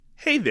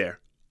Hey there,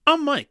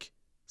 I'm Mike.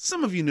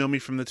 Some of you know me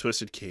from the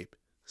Twisted Cape.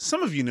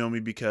 Some of you know me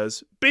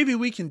because, baby,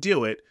 we can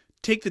do it.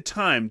 Take the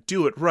time,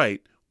 do it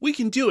right. We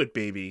can do it,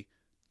 baby.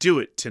 Do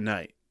it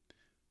tonight.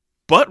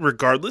 But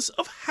regardless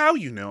of how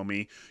you know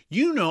me,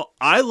 you know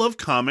I love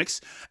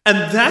comics,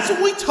 and that's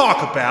what we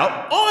talk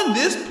about on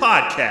this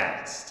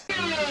podcast.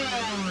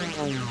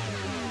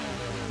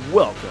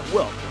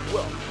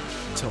 Welcome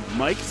to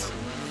Mike's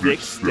Thick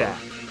Stack.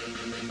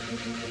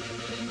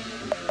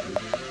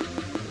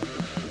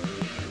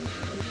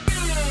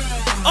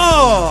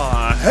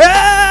 Oh,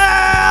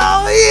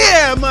 hell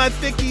yeah, my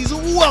thickies.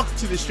 Welcome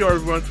to the show,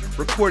 everyone.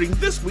 Recording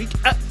this week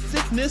at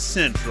Thickness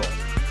Central.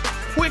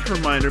 Quick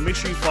reminder, make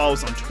sure you follow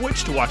us on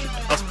Twitch to watch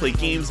us play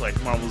games like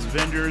Marvel's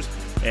Avengers,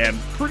 and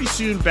pretty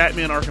soon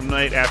Batman Arkham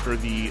Knight after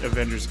the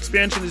Avengers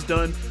expansion is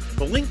done.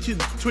 The link to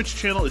the Twitch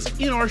channel is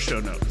in our show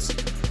notes.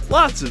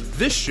 Lots of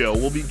this show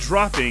will be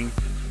dropping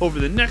over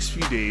the next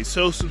few days,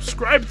 so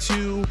subscribe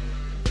to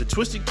the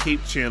Twisted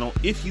Cape channel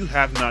if you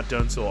have not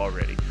done so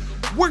already.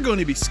 We're going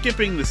to be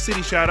skipping the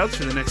city shoutouts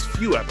for the next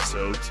few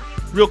episodes.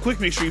 Real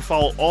quick, make sure you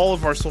follow all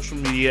of our social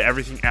media,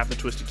 everything at the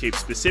Twisted Cape,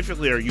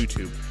 specifically our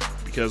YouTube,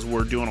 because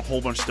we're doing a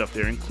whole bunch of stuff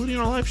there, including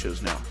our live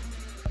shows now.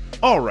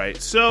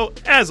 Alright, so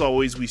as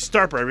always, we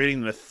start by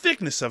rating the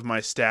thickness of my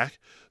stack,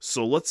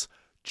 so let's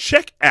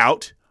check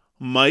out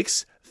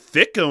Mike's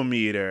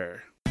Thickometer.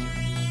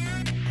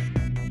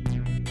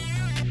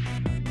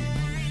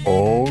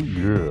 Oh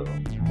yeah,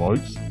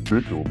 Mike's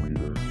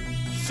Thickometer.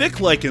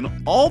 Thick like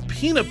an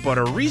all-peanut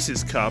butter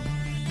Reese's cup,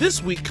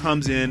 this week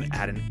comes in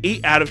at an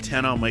 8 out of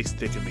 10 on Mike's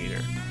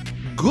Thickometer.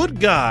 Good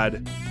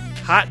God,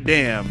 hot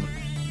damn,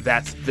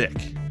 that's thick.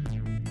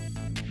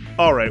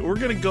 Alright, we're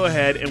going to go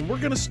ahead and we're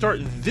going to start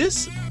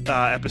this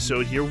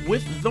episode here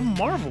with the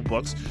Marvel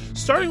books,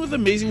 starting with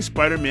Amazing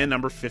Spider-Man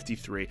number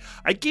 53.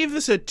 I gave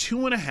this a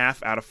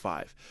 2.5 out of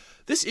 5.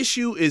 This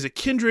issue is a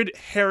Kindred,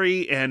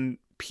 Harry, and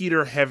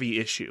Peter heavy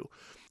issue.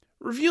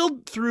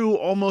 Revealed through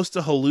almost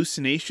a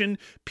hallucination,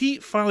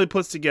 Pete finally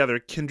puts together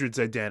Kindred's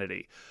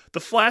identity.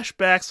 The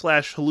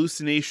flashback /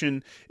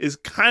 hallucination is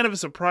kind of a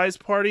surprise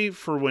party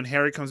for when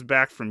Harry comes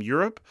back from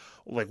Europe,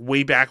 like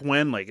way back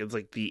when, like it's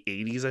like the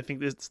 80s I think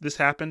this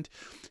happened.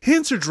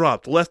 Hints are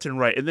dropped left and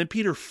right, and then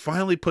Peter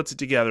finally puts it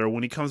together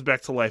when he comes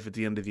back to life at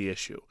the end of the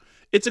issue.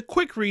 It's a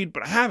quick read,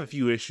 but I have a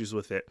few issues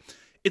with it.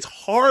 It's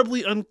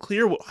horribly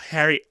unclear what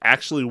Harry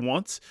actually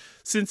wants,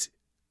 since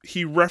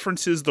he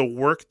references the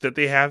work that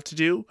they have to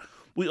do.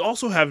 We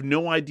also have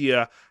no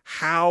idea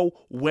how,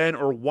 when,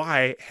 or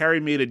why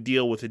Harry made a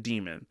deal with a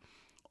demon.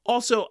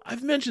 Also,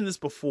 I've mentioned this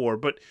before,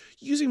 but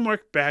using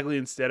Mark Bagley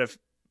instead of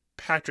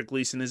Patrick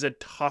Gleason is a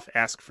tough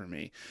ask for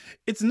me.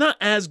 It's not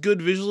as good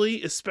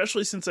visually,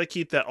 especially since I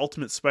keep that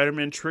Ultimate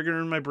Spider-Man trigger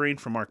in my brain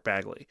for Mark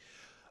Bagley.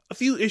 A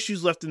few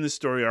issues left in this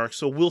story arc,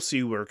 so we'll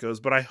see where it goes,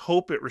 but I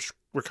hope it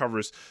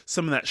recovers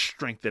some of that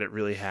strength that it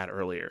really had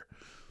earlier.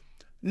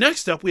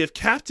 Next up, we have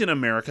Captain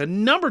America,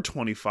 number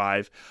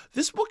 25.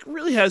 This book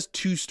really has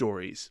two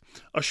stories.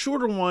 A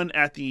shorter one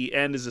at the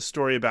end is a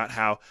story about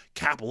how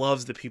Cap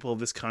loves the people of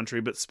this country,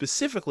 but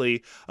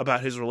specifically about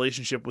his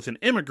relationship with an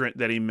immigrant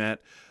that he met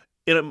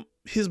in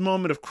his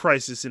moment of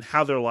crisis and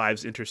how their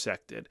lives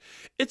intersected.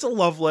 It's a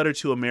love letter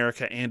to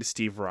America and to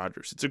Steve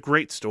Rogers. It's a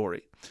great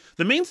story.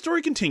 The main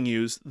story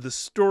continues, the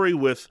story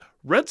with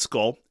Red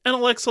Skull and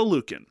Alexa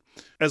Lukin,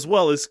 as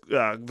well as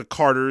the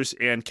Carters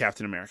and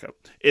Captain America.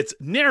 It's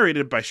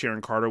narrated by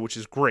Sharon Carter, which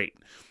is great.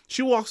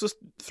 She walks us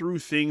through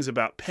things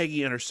about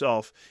Peggy and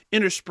herself,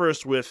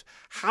 interspersed with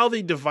how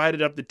they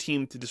divided up the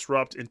team to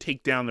disrupt and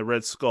take down the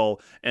Red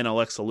Skull and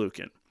Alexa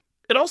Lukin.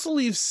 It also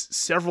leaves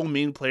several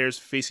main players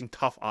facing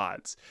tough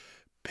odds.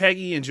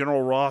 Peggy and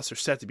General Ross are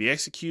set to be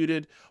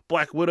executed.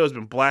 Black Widow has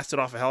been blasted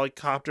off a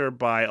helicopter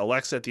by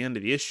Alexa at the end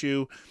of the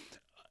issue.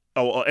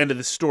 End of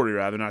the story,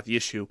 rather, not the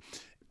issue.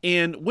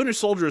 And Winter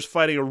Soldier is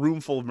fighting a room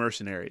full of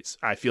mercenaries.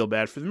 I feel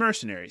bad for the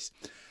mercenaries.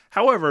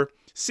 However,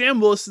 Sam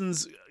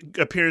Wilson's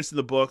appearance in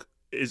the book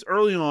is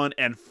early on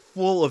and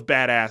full of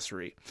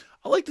badassery.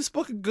 I like this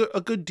book a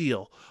good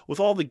deal, with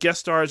all the guest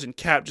stars and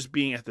Cap just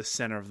being at the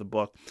center of the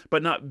book,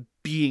 but not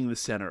being the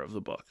center of the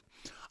book.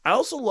 I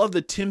also love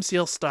the Tim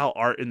Sale style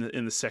art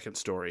in the second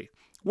story.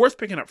 Worth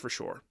picking up for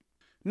sure.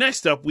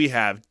 Next up, we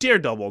have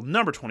Daredevil,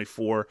 number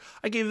 24.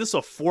 I gave this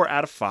a 4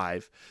 out of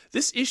 5.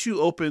 This issue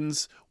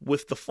opens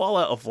with the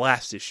fallout of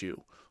last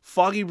issue,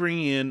 Foggy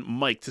bringing in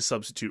Mike to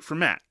substitute for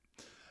Matt.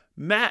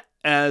 Matt,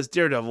 as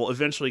Daredevil,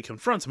 eventually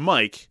confronts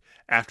Mike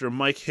after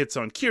Mike hits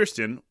on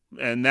Kirsten,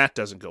 and that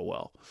doesn't go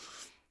well.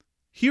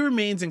 He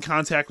remains in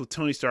contact with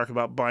Tony Stark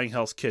about buying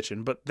Hell's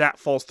Kitchen, but that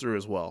falls through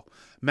as well.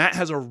 Matt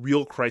has a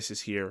real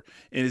crisis here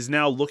and is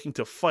now looking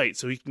to fight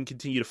so he can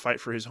continue to fight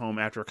for his home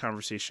after a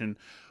conversation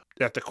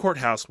at the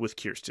courthouse with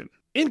Kirsten.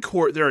 In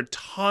court, there are a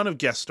ton of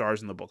guest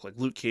stars in the book, like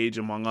Luke Cage,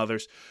 among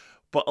others,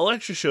 but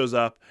Elektra shows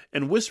up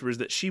and whispers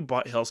that she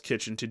bought Hell's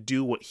Kitchen to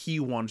do what he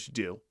wanted to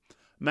do.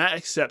 Matt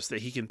accepts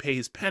that he can pay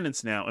his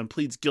penance now and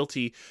pleads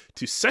guilty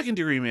to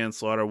second-degree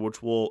manslaughter,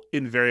 which will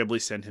invariably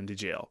send him to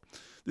jail.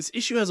 This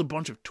issue has a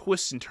bunch of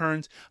twists and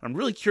turns. I'm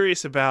really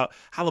curious about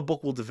how the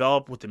book will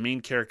develop with the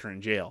main character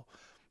in jail.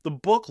 The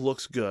book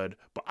looks good,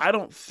 but I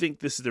don't think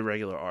this is the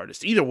regular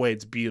artist. Either way,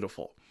 it's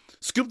beautiful.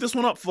 Scoop this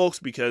one up, folks,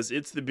 because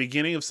it's the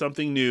beginning of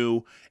something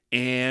new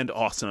and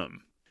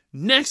awesome.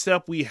 Next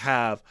up, we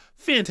have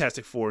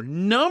Fantastic Four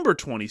number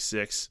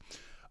 26.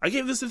 I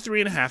gave this a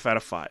 3.5 out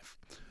of 5.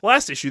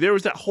 Last issue, there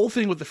was that whole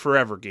thing with the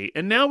Forever Gate,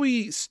 and now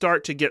we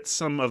start to get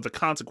some of the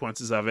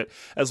consequences of it,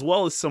 as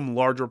well as some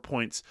larger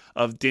points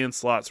of Dan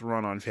Slott's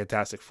run on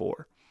Fantastic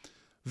Four.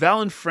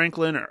 Val and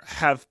Franklin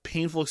have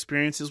painful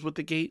experiences with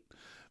the Gate.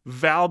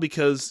 Val,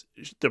 because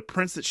the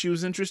prince that she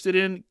was interested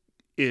in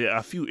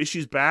a few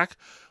issues back,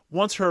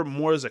 wants her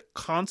more as a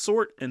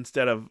consort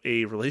instead of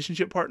a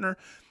relationship partner.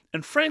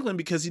 And Franklin,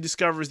 because he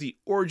discovers the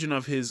origin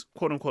of his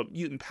quote-unquote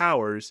mutant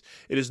powers,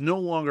 it is no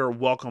longer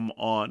welcome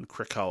on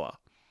Krakoa.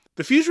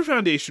 The Future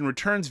Foundation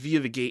returns via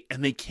the Gate,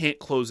 and they can't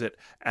close it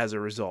as a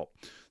result.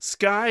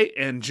 Skye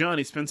and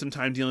Johnny spend some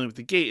time dealing with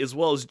the Gate, as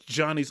well as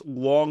Johnny's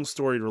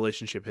long-storied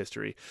relationship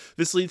history.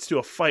 This leads to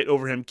a fight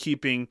over him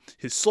keeping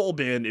his soul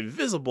band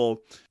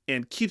invisible,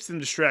 and keeps them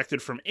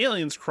distracted from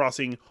aliens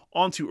crossing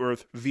onto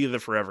Earth via the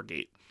Forever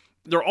Gate.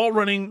 They're all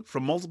running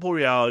from multiple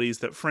realities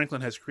that Franklin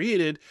has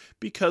created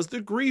because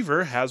the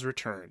Griever has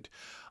returned.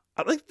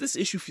 I like this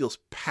issue feels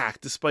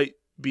packed despite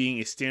being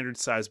a standard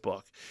size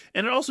book,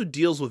 and it also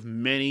deals with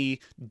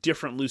many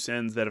different loose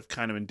ends that have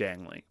kind of been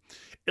dangling.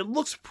 It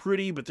looks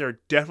pretty, but there are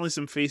definitely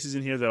some faces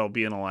in here that'll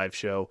be in a live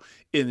show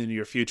in the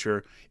near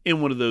future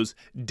in one of those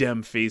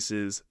Dem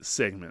Faces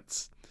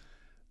segments.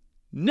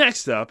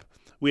 Next up,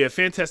 we have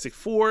Fantastic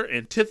Four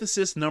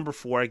Antithesis number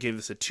 4. I gave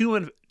this a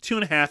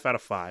 2.5 out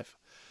of 5.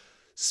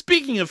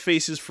 Speaking of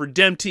faces for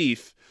Dem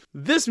Teeth,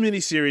 this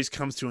miniseries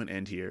comes to an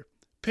end here.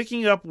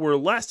 Picking up where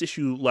last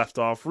issue left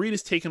off, Reed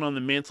has taken on the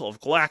mantle of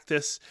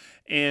Galactus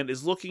and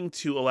is looking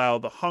to allow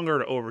the hunger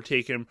to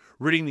overtake him,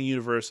 ridding the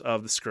universe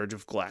of the Scourge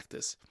of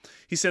Galactus.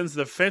 He sends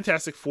the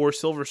Fantastic Four,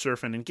 Silver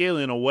Surfer, and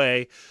Galen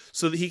away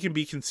so that he can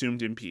be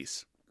consumed in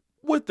peace.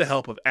 With the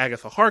help of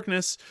Agatha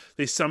Harkness,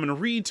 they summon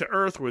Reed to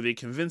Earth where they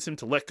convince him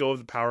to let go of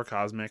the power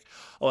cosmic,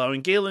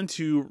 allowing Galen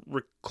to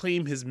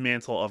reclaim his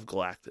mantle of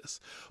Galactus.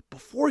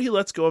 Before he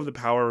lets go of the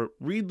power,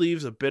 Reed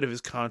leaves a bit of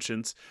his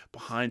conscience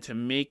behind to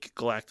make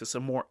Galactus a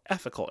more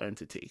ethical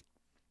entity.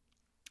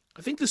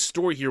 I think this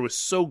story here was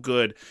so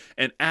good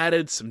and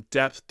added some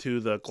depth to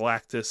the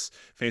Galactus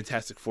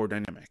Fantastic Four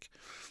dynamic.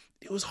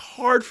 It was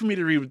hard for me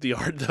to read with the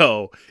art,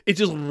 though. It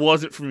just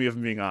wasn't for me, if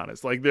I'm being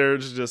honest. Like,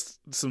 there's just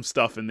some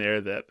stuff in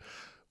there that,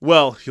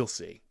 well, you'll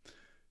see.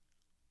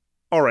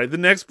 All right, the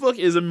next book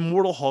is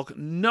Immortal Hulk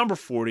number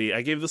 40.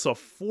 I gave this a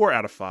 4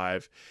 out of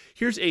 5.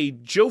 Here's a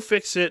Joe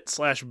Fixit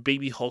 /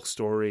 Baby Hulk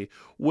story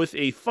with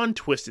a fun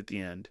twist at the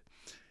end.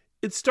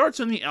 It starts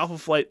on the Alpha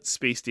Flight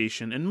space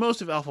station, and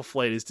most of Alpha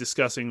Flight is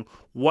discussing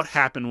what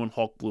happened when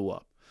Hulk blew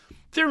up.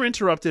 They're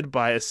interrupted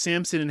by a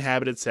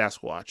Samson-inhabited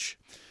Sasquatch.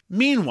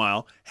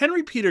 Meanwhile,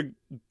 Henry Peter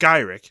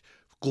Gyrick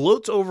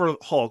gloats over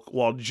Hulk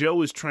while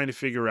Joe is trying to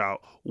figure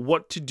out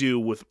what to do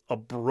with a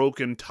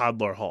broken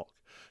toddler Hulk.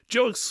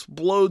 Joe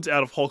explodes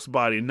out of Hulk's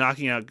body,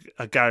 knocking out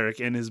Gyrick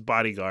and his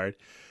bodyguard.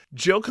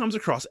 Joe comes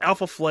across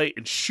Alpha Flight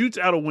and shoots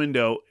out a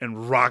window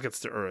and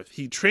rockets to Earth.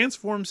 He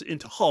transforms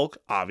into Hulk,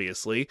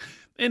 obviously,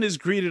 and is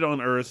greeted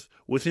on Earth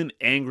with an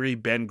angry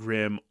Ben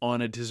Grimm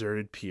on a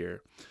deserted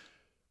pier.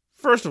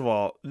 First of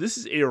all, this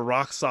is a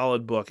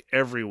rock-solid book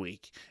every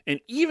week,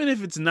 and even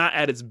if it's not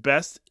at its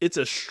best, it's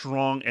a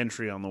strong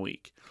entry on the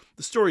week.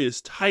 The story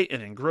is tight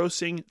and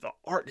engrossing, the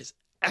art is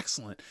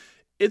excellent.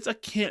 It's a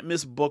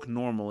can't-miss book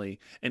normally,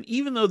 and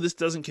even though this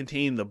doesn't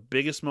contain the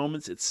biggest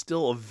moments, it's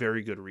still a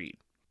very good read.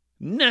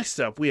 Next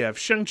up, we have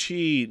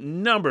Shang-Chi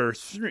number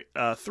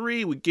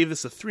 3. We gave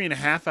this a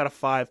 3.5 out of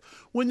 5.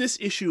 When this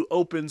issue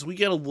opens, we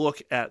get a look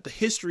at the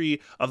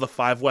history of the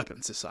Five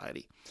Weapons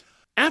Society.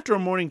 After a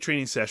morning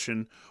training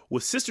session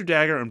with Sister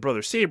Dagger and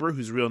Brother Saber,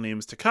 whose real name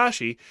is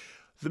Takashi,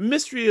 the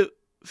mystery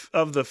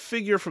of the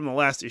figure from the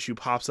last issue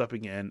pops up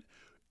again,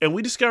 and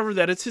we discover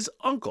that it's his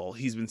uncle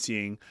he's been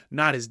seeing,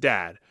 not his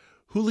dad,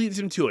 who leads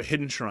him to a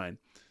hidden shrine.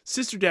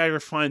 Sister Dagger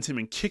finds him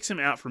and kicks him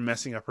out for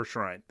messing up her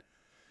shrine.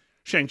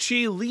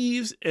 Shang-Chi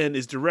leaves and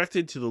is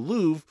directed to the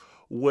Louvre,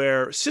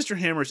 where Sister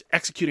Hammer is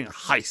executing a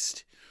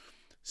heist.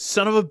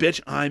 Son of a bitch,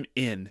 I'm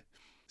in.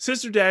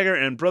 Sister Dagger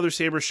and Brother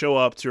Saber show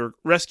up to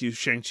rescue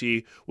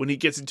Shang-Chi when he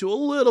gets into a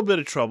little bit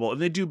of trouble,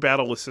 and they do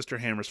battle with Sister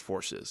Hammer's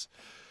forces.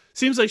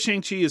 Seems like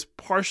Shang-Chi is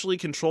partially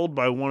controlled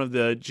by one of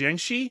the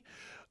Jiangshi,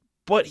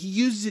 but he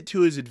uses it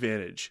to his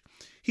advantage.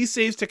 He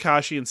saves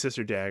Takashi and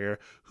Sister Dagger,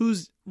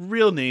 whose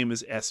real name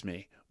is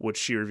Esme, which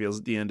she reveals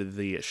at the end of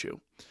the issue.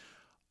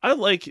 I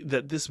like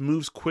that this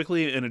moves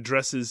quickly and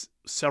addresses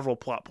several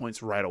plot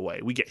points right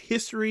away. We get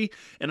history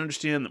and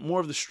understand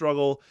more of the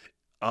struggle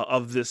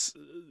of this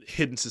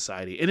hidden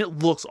society, and it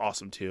looks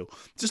awesome too.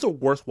 Just a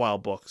worthwhile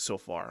book so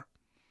far.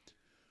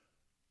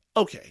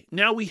 Okay,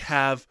 now we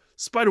have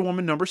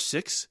Spider-Woman number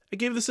 6. I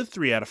gave this a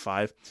 3 out of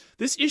 5.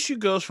 This issue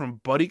goes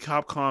from buddy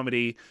cop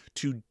comedy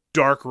to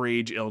dark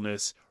rage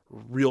illness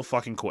real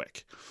fucking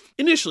quick.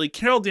 Initially,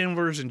 Carol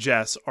Danvers and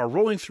Jess are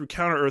rolling through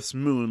Counter-Earth's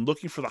moon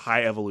looking for the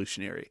High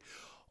Evolutionary.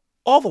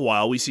 All the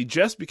while, we see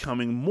Jess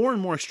becoming more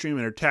and more extreme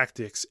in her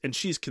tactics, and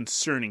she's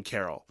concerning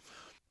Carol.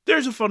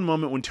 There's a fun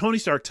moment when Tony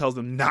Stark tells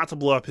them not to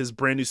blow up his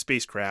brand new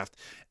spacecraft,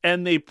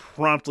 and they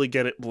promptly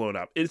get it blown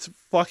up. It's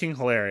fucking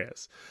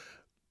hilarious.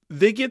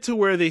 They get to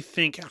where they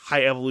think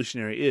High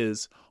Evolutionary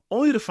is,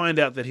 only to find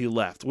out that he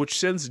left, which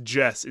sends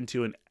Jess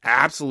into an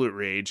absolute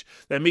rage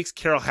that makes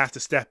Carol have to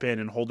step in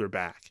and hold her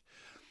back.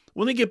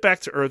 When they get back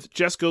to Earth,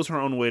 Jess goes her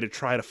own way to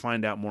try to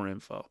find out more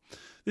info.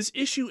 This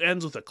issue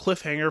ends with a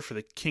cliffhanger for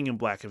the King in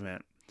Black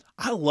event.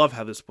 I love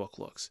how this book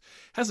looks.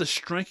 It has a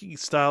striking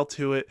style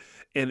to it,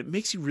 and it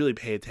makes you really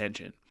pay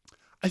attention.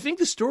 I think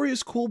the story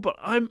is cool, but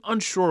I'm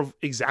unsure of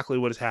exactly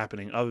what is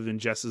happening other than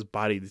Jess's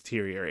body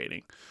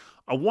deteriorating.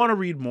 I want to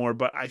read more,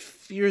 but I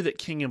fear that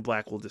King in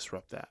Black will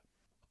disrupt that.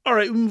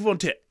 Alright, we move on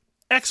to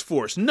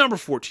X-Force, number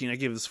 14. I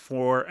gave this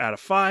 4 out of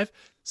 5.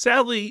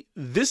 Sadly,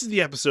 this is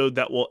the episode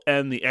that will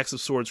end the X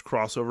of Swords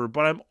crossover,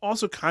 but I'm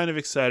also kind of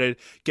excited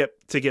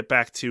to get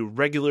back to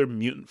regular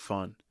mutant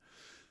fun.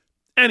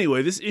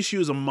 Anyway, this issue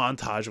is a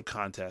montage of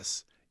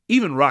contests.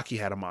 Even Rocky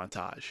had a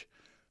montage.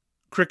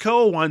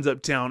 Krakoa winds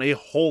up down a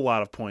whole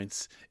lot of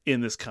points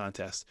in this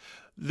contest.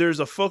 There's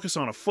a focus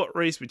on a foot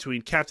race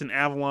between Captain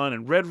Avalon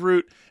and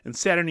Redroot, and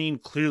Saturnine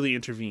clearly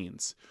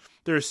intervenes.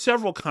 There are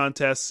several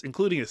contests,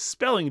 including a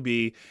spelling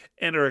bee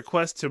and a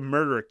request to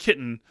murder a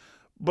kitten,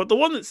 but the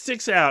one that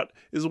sticks out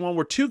is the one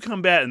where two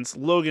combatants,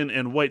 Logan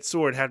and White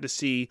Sword, have to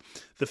see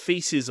the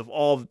faces of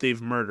all that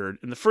they've murdered,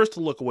 and the first to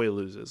look away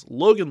loses.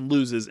 Logan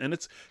loses, and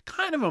it's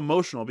kind of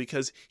emotional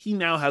because he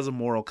now has a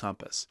moral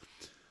compass.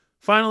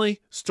 Finally,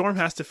 Storm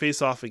has to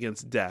face off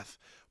against Death,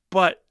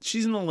 but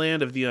she's in the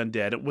land of the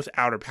undead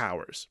without her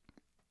powers.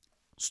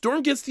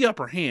 Storm gets the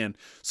upper hand,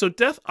 so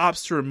Death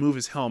opts to remove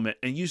his helmet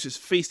and use his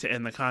face to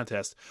end the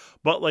contest.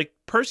 But like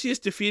Perseus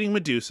defeating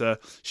Medusa,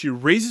 she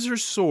raises her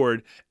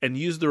sword and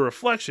uses the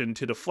reflection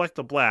to deflect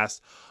the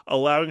blast,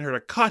 allowing her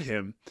to cut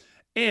him,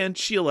 and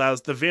she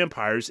allows the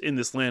vampires in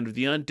this land of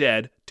the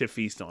undead to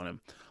feast on him.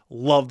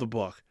 Love the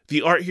book.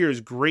 The art here is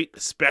great,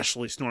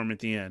 especially Storm at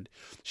the end.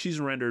 She's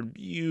rendered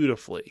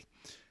beautifully.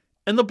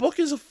 And the book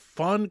is a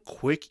fun,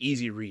 quick,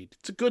 easy read.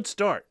 It's a good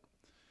start.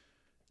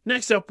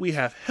 Next up, we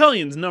have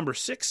Hellions number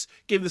 6.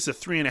 Gave this a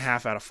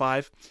 3.5 out of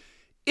 5.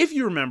 If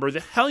you remember, the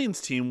Hellions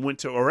team went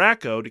to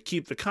Oraco to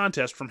keep the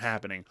contest from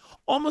happening,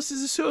 almost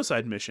as a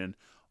suicide mission.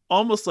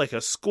 Almost like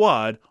a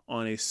squad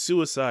on a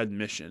suicide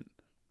mission.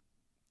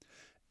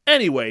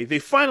 Anyway, they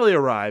finally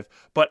arrive,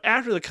 but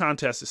after the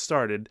contest is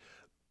started,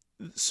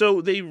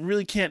 so they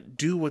really can't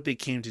do what they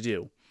came to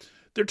do.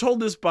 They're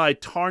told this by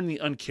Tarn the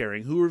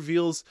Uncaring, who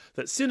reveals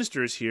that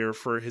Sinister is here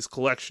for his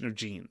collection of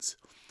genes.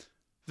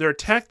 They're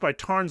attacked by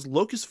Tarn's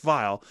Locust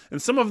Vial,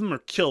 and some of them are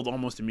killed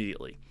almost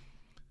immediately.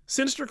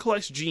 Sinister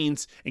collects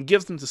genes and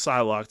gives them to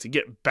Psylocke to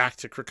get back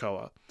to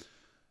Krakoa.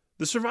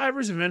 The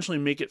survivors eventually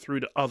make it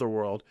through to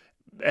Otherworld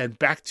and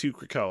back to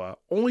Krakoa,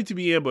 only to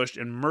be ambushed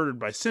and murdered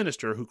by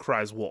Sinister, who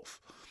cries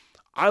wolf.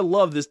 I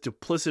love this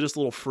duplicitous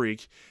little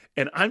freak,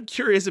 and I'm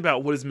curious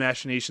about what his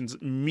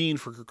machinations mean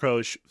for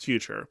Krakoa's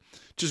future.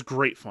 Just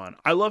great fun.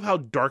 I love how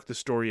dark the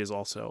story is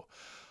also.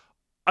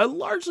 I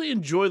largely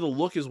enjoy the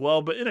look as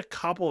well, but in a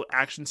couple of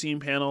action scene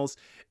panels,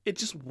 it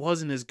just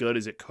wasn't as good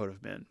as it could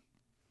have been.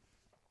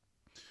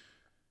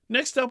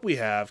 Next up we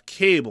have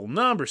Cable,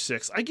 number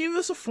 6. I gave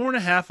this a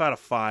 4.5 out of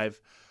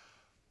 5.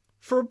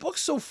 For a book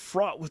so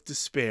fraught with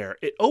despair,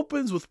 it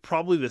opens with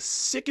probably the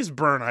sickest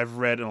burn I've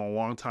read in a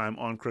long time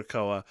on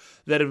Krakoa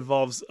that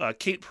involves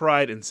Kate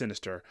Pryde and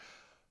Sinister.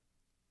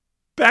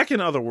 Back in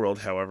Otherworld,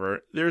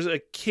 however, there's a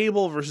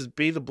Cable versus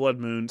Bay the Blood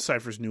Moon,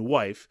 Cypher's new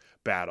wife,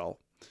 battle.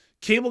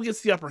 Cable gets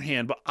the upper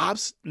hand, but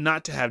opts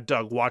not to have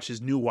Doug watch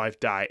his new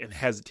wife die and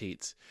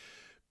hesitates.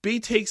 Bay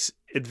takes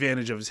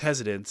advantage of his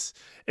hesitance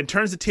and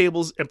turns the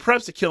tables and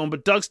preps to kill him,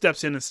 but Doug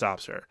steps in and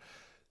stops her.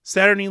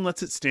 Saturnine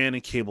lets it stand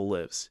and Cable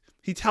lives.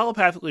 He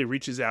telepathically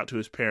reaches out to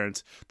his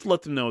parents to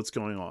let them know what's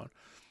going on.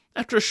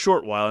 After a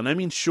short while, and I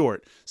mean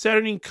short,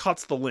 Saturnine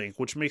cuts the link,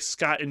 which makes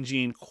Scott and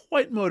Jean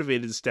quite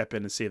motivated to step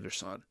in and save their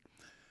son.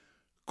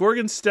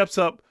 Gorgon steps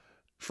up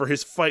for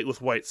his fight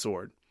with White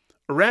Sword.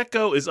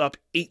 Oraco is up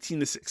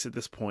 18-6 at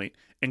this point,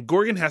 and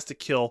Gorgon has to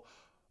kill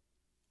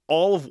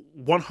all of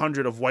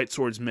 100 of White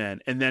Sword's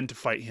men and then to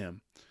fight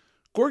him.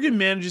 Gorgon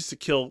manages to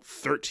kill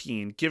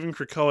 13, giving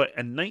Krakoa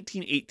a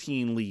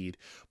 19-18 lead,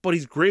 but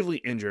he's gravely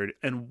injured,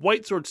 and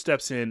White Sword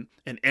steps in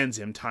and ends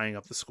him, tying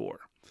up the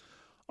score.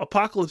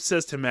 Apocalypse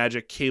says to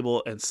Magic,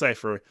 Cable, and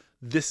Cypher,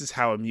 "This is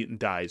how a mutant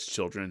dies,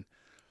 children."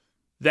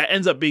 That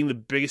ends up being the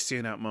biggest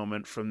standout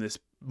moment from this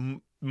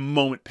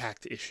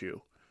moment-packed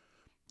issue.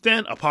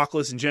 Then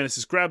Apocalypse and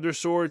Genesis grab their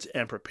swords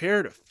and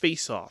prepare to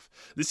face off.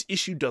 This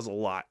issue does a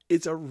lot.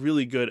 It's a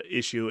really good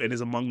issue and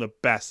is among the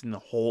best in the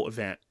whole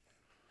event.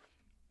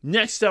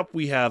 Next up,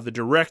 we have the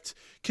direct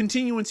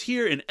continuance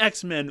here in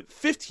X-Men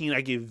 15.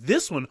 I gave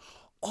this one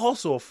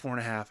also a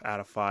 4.5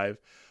 out of 5.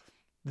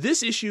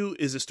 This issue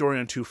is a story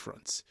on two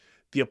fronts.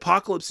 the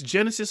Apocalypse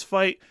Genesis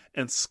fight,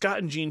 and Scott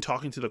and Jean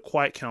talking to the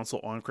Quiet Council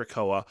on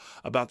Krakoa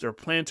about their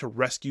plan to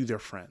rescue their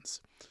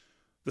friends.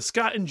 The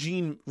Scott and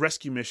Jean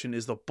rescue mission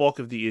is the bulk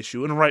of the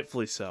issue, and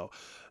rightfully so.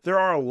 There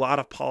are a lot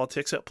of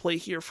politics at play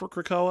here for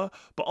Krakoa,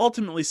 but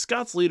ultimately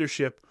Scott's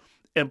leadership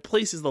and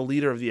place as the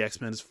leader of the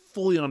X-Men is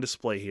fully on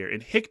display here,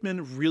 and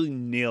Hickman really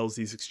nails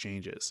these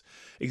exchanges.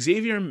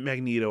 Xavier and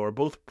Magneto are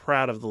both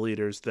proud of the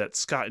leaders that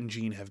Scott and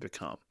Jean have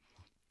become.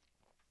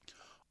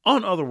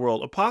 On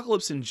Otherworld,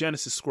 Apocalypse and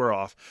Genesis square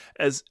off,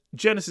 as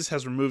Genesis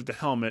has removed the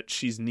helmet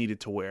she's needed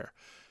to wear.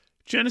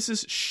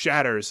 Genesis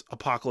shatters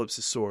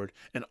Apocalypse's sword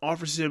and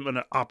offers him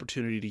an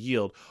opportunity to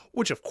yield,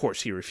 which of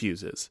course he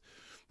refuses.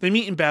 They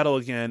meet in battle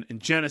again, and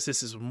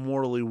Genesis is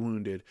mortally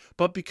wounded,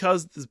 but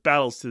because this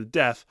battle's to the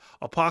death,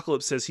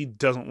 Apocalypse says he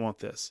doesn't want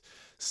this.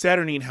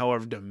 Saturnine,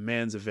 however,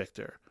 demands a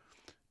victor.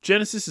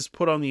 Genesis is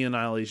put on the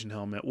Annihilation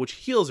helmet, which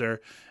heals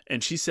her,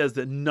 and she says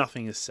that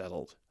nothing is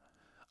settled.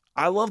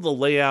 I love the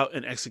layout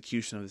and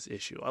execution of this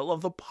issue. I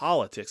love the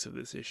politics of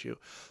this issue.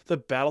 The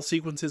battle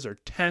sequences are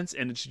tense,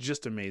 and it's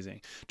just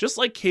amazing. Just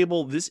like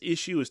Cable, this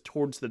issue is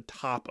towards the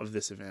top of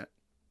this event.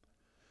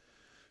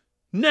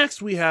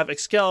 Next, we have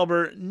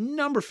Excalibur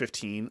number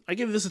 15. I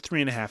give this a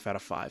 3.5 out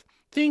of 5.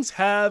 Things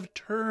have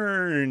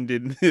turned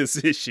in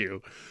this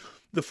issue.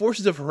 The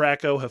forces of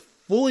Harako have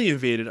fully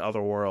invaded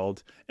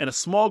Otherworld, and a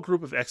small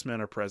group of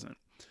X-Men are present.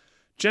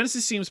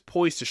 Genesis seems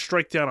poised to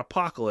strike down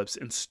Apocalypse,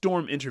 and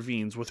Storm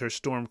intervenes with her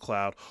Storm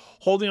Cloud,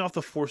 holding off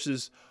the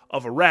forces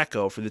of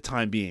Arakko for the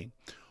time being.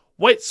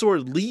 White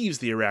Sword leaves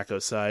the Arakko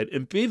side,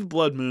 and Bathed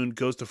Blood Moon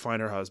goes to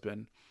find her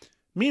husband.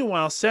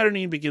 Meanwhile,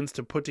 Saturnine begins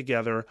to put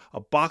together a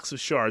box of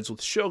shards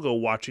with Shogo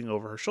watching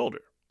over her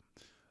shoulder.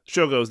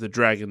 Shogo is the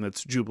dragon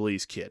that's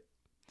Jubilee's kid.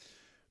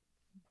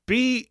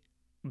 B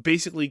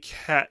basically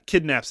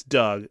kidnaps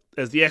Doug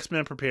as the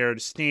X-Men prepare to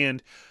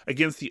stand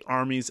against the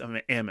armies of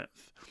Amenth.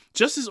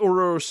 Just as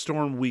Aurora's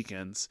storm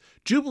weakens,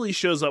 Jubilee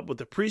shows up with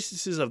the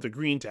priestesses of the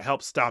Green to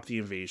help stop the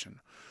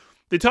invasion.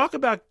 They talk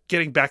about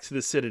getting back to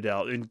the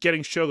Citadel and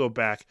getting Shogo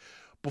back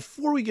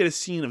before we get a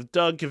scene of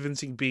Doug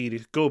convincing B to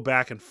go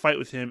back and fight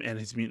with him and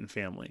his mutant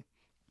family.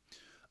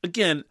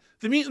 Again,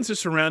 the mutants are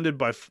surrounded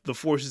by the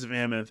forces of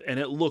Amenth, and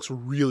it looks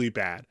really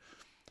bad.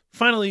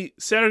 Finally,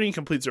 Saturnine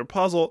completes her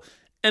puzzle,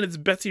 and it's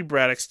Betsy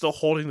Braddock still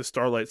holding the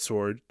Starlight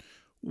Sword,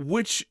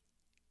 which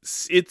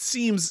it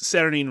seems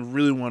Saturnine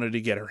really wanted to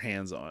get her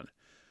hands on.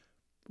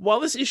 While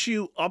this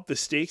issue upped the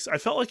stakes, I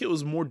felt like it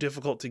was more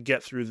difficult to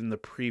get through than the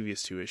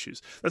previous two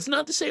issues. That's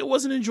not to say it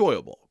wasn't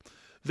enjoyable.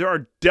 There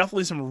are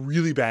definitely some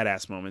really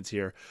badass moments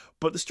here,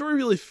 but the story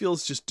really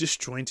feels just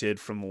disjointed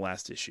from the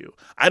last issue.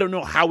 I don't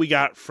know how we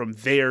got from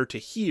there to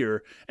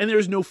here, and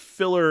there's no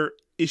filler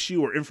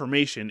issue or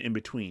information in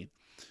between.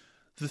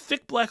 The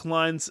thick black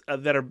lines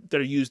that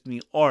are used in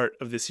the art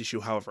of this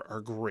issue, however,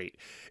 are great.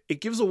 It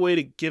gives a way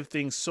to give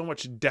things so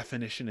much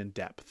definition and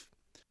depth.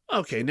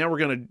 Okay, now we're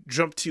going to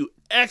jump to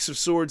X of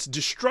Swords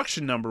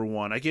Destruction number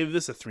 1. I gave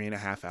this a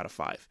 3.5 out of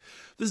 5.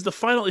 This is the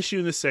final issue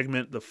in this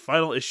segment, the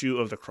final issue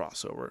of the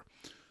crossover.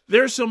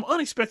 There are some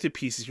unexpected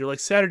pieces here, like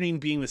Saturnine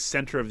being the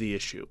center of the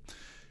issue.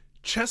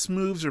 Chess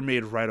moves are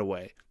made right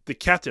away. The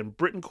Captain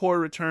Britain Corps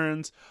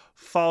returns,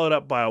 followed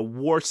up by a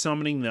war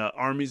summoning the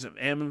armies of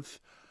Amenth.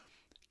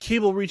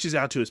 Cable reaches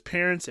out to his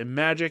parents and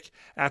Magic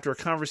after a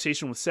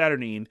conversation with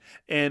Saturnine,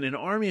 and an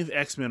army of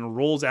X-Men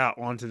rolls out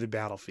onto the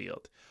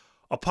battlefield.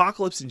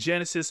 Apocalypse and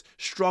Genesis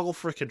struggle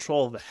for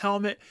control of the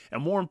helmet,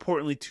 and more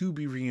importantly, to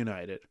be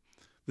reunited.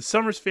 The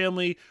Summers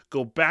family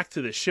go back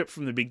to the ship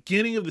from the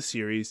beginning of the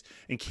series,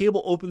 and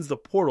Cable opens the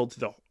portal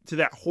to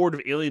that horde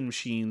of alien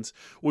machines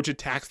which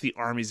attacks the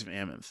armies of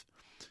Amenth.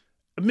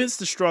 Amidst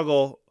the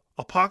struggle,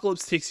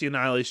 Apocalypse takes the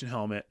Annihilation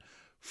helmet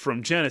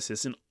from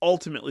Genesis and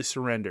ultimately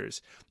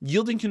surrenders,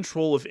 yielding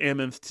control of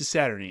Amenth to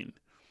Saturnine.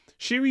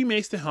 She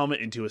remakes the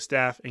helmet into a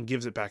staff and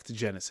gives it back to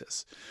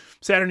Genesis.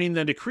 Saturnine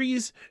then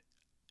decrees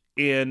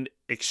an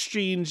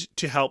exchange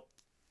to help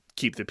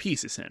keep the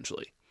peace,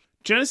 essentially.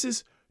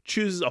 Genesis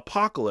chooses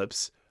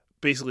Apocalypse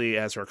basically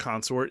as her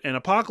consort, and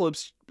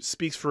Apocalypse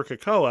speaks for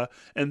Krakoa,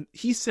 and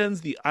he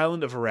sends the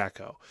island of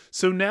Arakko.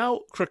 So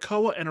now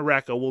Krakoa and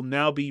Arakko will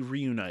now be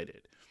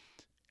reunited.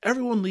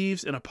 Everyone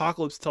leaves, and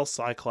Apocalypse tells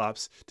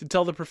Cyclops to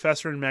tell the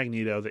Professor and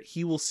Magneto that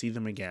he will see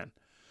them again.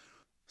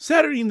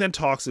 Saturnine then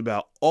talks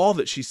about all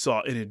that she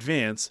saw in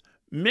advance,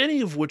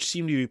 many of which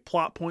seem to be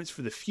plot points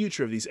for the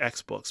future of these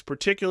X-books,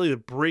 particularly the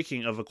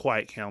breaking of the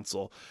Quiet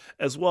Council,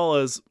 as well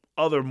as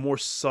other more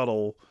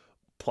subtle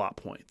plot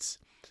points.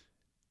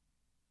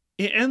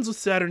 It ends with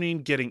Saturnine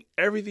getting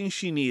everything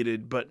she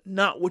needed, but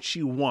not what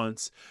she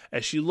wants,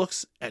 as she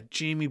looks at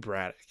Jamie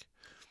Braddock.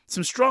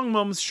 Some strong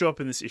moments show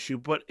up in this issue,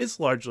 but it's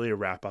largely a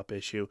wrap-up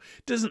issue.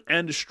 It doesn't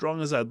end as strong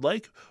as I'd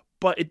like,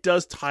 but it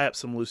does tie up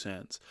some loose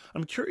ends.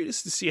 I'm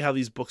curious to see how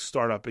these books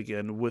start up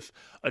again with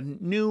a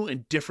new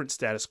and different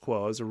status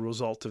quo as a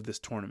result of this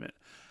tournament.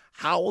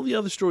 How will the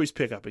other stories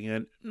pick up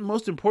again? And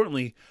most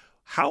importantly,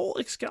 how will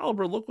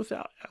Excalibur look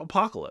without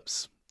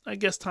Apocalypse? I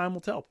guess time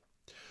will tell.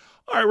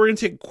 All right, we're going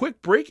to take a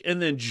quick break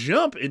and then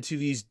jump into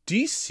these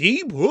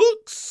DC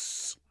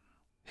books.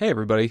 Hey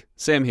everybody,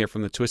 Sam here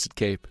from the Twisted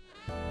Cape.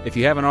 If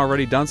you haven't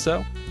already done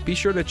so, be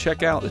sure to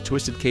check out the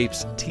Twisted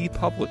Cape's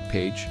TeePublic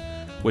page,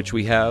 which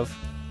we have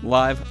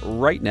live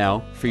right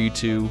now for you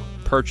to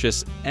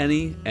purchase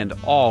any and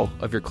all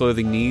of your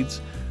clothing needs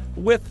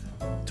with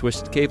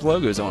Twisted Cape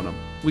logos on them.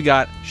 We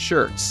got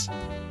shirts,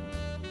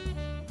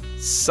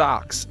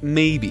 socks,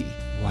 maybe.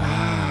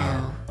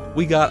 Wow.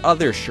 We got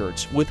other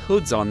shirts with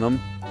hoods on them,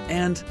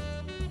 and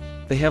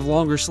they have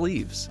longer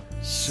sleeves.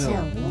 So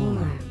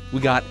warm. We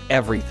got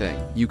everything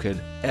you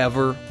could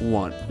ever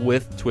want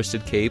with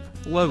Twisted Cape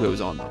logos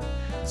on them.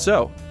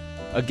 So,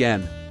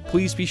 again,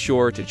 please be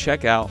sure to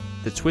check out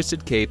the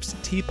Twisted Cape's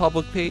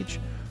TeePublic page.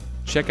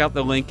 Check out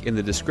the link in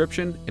the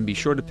description and be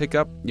sure to pick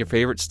up your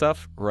favorite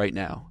stuff right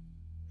now.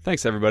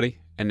 Thanks, everybody.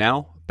 And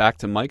now, back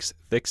to Mike's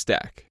Thick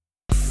Stack.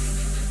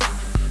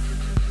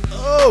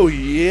 Oh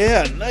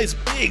yeah, nice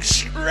big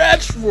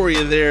stretch for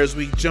you there as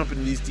we jump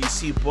into these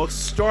DC books,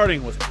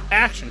 starting with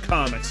Action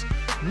Comics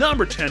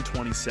number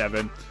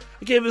 1027.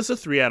 I gave this a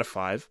 3 out of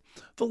 5.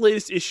 The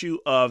latest issue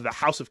of the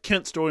House of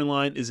Kent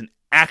storyline is an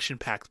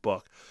action-packed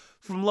book.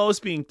 From Lois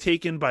being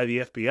taken by the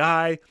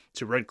FBI,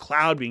 to Red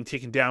Cloud being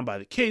taken down by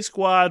the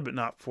K-Squad, but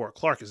not before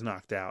Clark is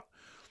knocked out.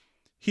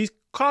 He's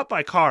caught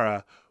by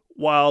Kara,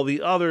 while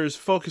the others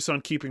focus on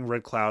keeping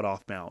Red Cloud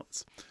off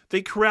balance.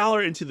 They corral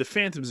her into the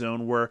Phantom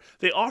Zone, where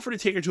they offer to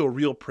take her to a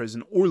real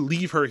prison or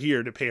leave her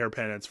here to pay her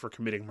penance for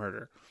committing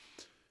murder.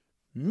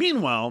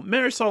 Meanwhile,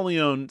 Marisol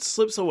Leone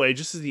slips away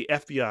just as the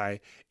FBI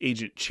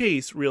agent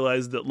Chase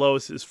realizes that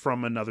Lois is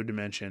from another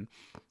dimension,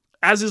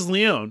 as is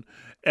Leone,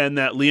 and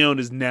that Leone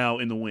is now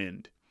in the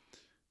wind.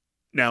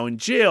 Now in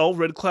jail,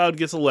 Red Cloud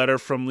gets a letter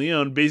from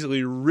Leone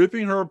basically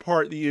ripping her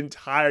apart the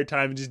entire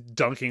time and just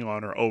dunking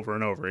on her over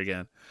and over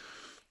again.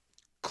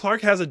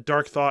 Clark has a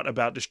dark thought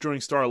about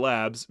destroying Star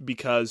Labs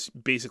because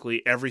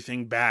basically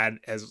everything bad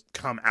has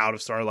come out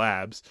of Star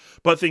Labs,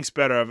 but thinks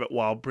better of it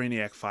while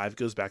Brainiac 5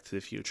 goes back to the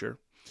future.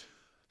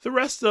 The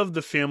rest of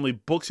the family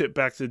books it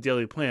back to the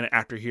Daily Planet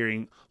after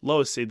hearing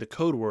Lois say the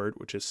code word,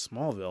 which is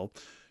Smallville,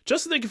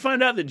 just so they can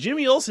find out that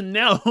Jimmy Olsen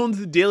now owns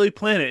the Daily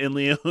Planet in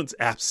Leone's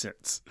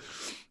absence.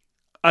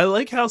 I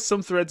like how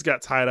some threads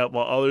got tied up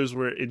while others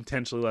were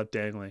intentionally left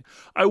dangling.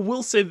 I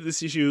will say that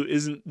this issue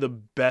isn't the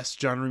best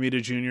John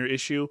Romita Jr.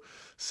 issue.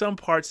 Some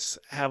parts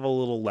have a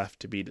little left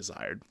to be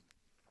desired.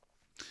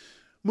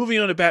 Moving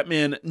on to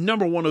Batman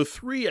number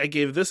 103, I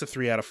gave this a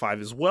 3 out of 5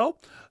 as well.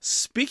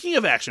 Speaking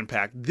of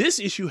action-packed, this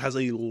issue has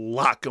a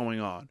lot going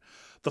on.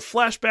 The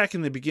flashback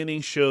in the beginning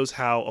shows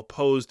how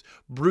opposed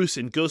Bruce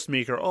and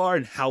Ghostmaker are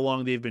and how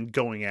long they've been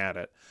going at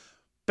it.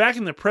 Back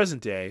in the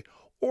present day,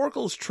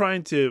 Oracle's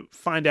trying to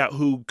find out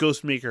who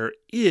Ghostmaker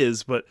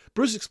is, but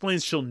Bruce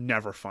explains she'll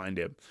never find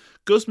him.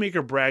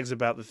 Ghostmaker brags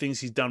about the things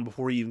he's done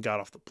before he even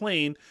got off the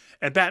plane,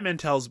 and Batman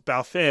tells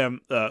Balfam,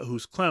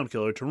 who's Clown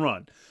Killer, to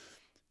run.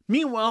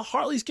 Meanwhile,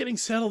 Harley's getting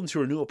settled into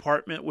her new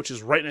apartment, which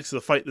is right next to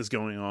the fight that's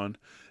going on,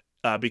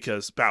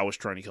 because Bao was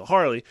trying to kill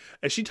Harley,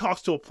 as she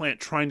talks to a plant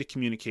trying to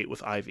communicate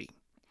with Ivy.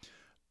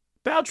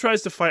 Bao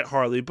tries to fight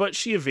Harley, but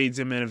she evades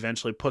him and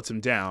eventually puts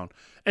him down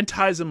and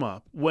ties him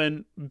up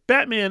when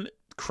Batman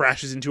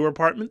crashes into her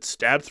apartment,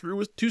 stabbed through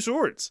with 2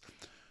 swords.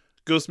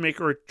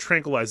 Ghostmaker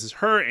tranquilizes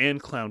her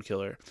and Clown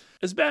Killer.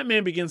 As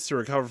Batman begins to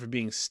recover from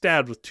being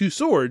stabbed with 2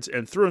 swords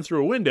and thrown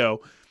through a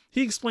window,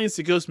 he explains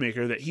to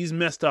Ghostmaker that he's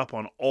messed up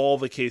on all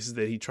the cases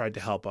that he tried to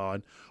help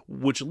on,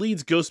 which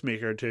leads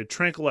Ghostmaker to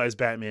tranquilize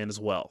Batman as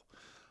well.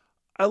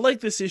 I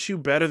like this issue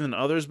better than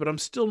others, but I'm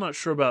still not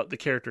sure about the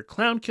character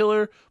Clown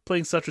Killer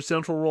playing such a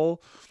central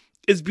role.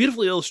 It's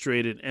beautifully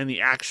illustrated, and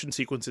the action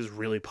sequences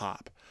really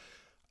pop.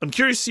 I'm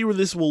curious to see where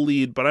this will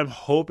lead, but I'm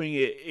hoping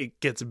it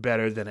gets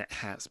better than it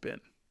has been.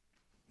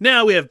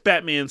 Now we have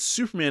Batman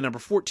Superman number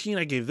 14.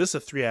 I gave this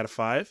a 3 out of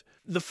 5.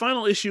 The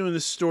final issue in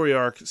this story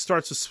arc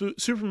starts with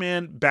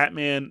Superman,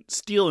 Batman,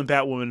 Steel, and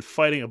Batwoman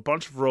fighting a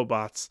bunch of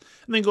robots,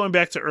 and then going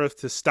back to Earth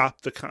to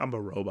stop the combo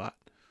robot.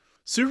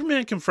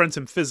 Superman confronts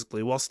him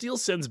physically, while Steel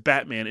sends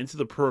Batman into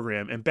the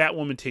program, and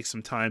Batwoman takes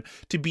some time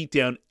to beat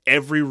down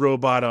every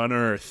robot on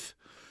Earth.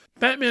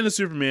 Batman and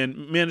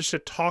Superman manage to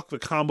talk the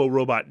combo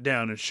robot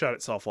down and shut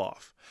itself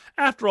off.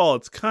 After all,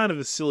 it's kind of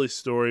a silly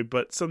story,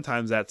 but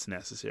sometimes that's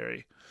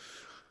necessary.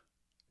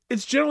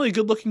 It's generally a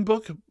good-looking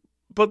book,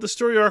 but the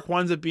story arc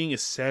winds up being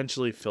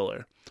essentially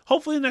filler.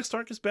 Hopefully the next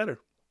arc is better.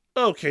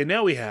 Okay,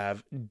 now we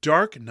have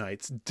Dark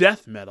Knight's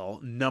Death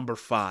Metal number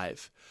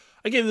 5.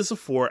 I gave this a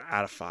 4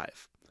 out of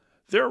 5.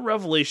 There are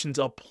revelations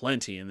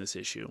aplenty in this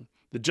issue.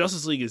 The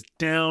Justice League is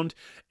downed,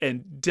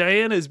 and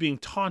Diana is being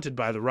taunted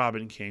by the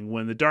Robin King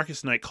when the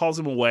Darkest Knight calls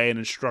him away and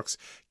instructs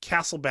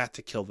Castle Bat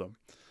to kill them.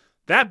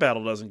 That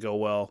battle doesn't go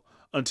well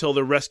until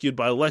they're rescued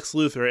by Lex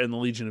Luthor and the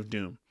Legion of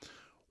Doom.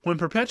 When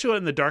Perpetua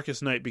and the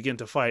Darkest Knight begin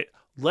to fight,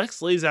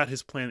 Lex lays out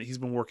his plan that he's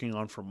been working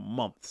on for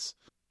months.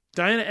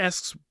 Diana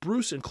asks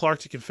Bruce and Clark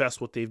to confess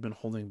what they've been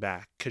holding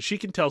back, because she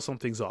can tell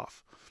something's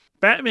off.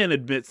 Batman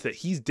admits that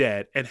he's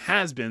dead, and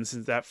has been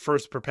since that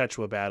first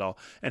Perpetua battle,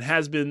 and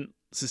has been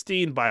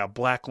sustained by a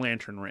Black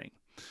Lantern ring.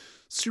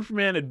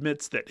 Superman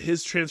admits that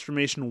his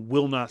transformation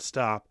will not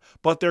stop,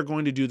 but they're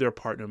going to do their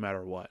part no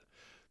matter what.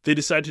 They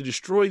decide to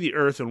destroy the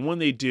Earth, and when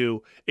they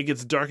do, it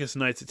gets Darkest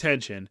Knight's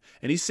attention,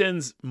 and he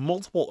sends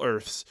multiple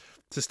Earths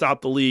to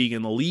stop the League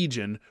and the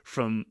Legion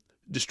from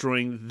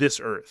destroying this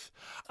Earth.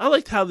 I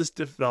liked how this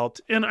developed,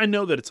 and I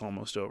know that it's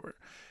almost over.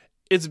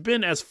 It's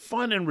been as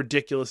fun and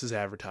ridiculous as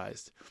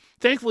advertised.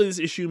 Thankfully, this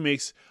issue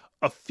makes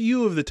a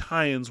few of the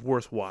tie-ins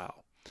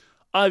worthwhile.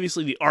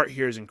 Obviously, the art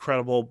here is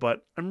incredible,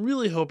 but I'm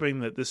really hoping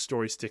that this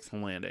story sticks the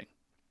landing.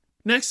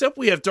 Next up,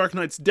 we have Dark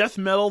Knight's Death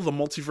Metal, The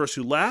Multiverse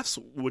Who Laughs,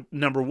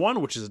 number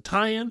 1, which is a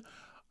tie-in.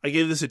 I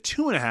gave this a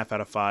 2.5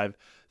 out of 5.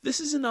 This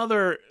is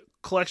another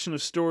collection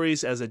of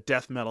stories as a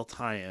death metal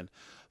tie-in.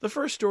 The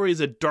first story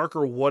is a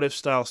darker what-if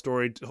style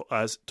story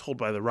as told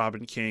by the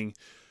Robin King.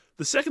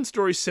 The second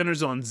story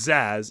centers on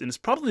Zaz, and is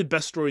probably the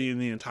best story in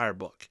the entire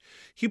book.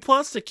 He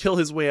plots to kill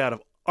his way out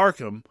of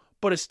Arkham,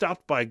 but is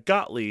stopped by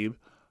Gottlieb,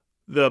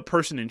 the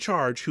person in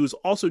charge, who is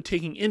also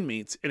taking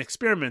inmates and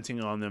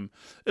experimenting on them,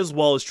 as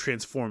well as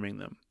transforming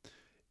them.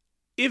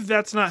 If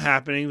that's not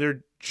happening,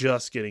 they're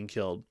just getting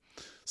killed.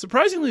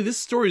 Surprisingly, this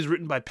story is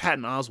written by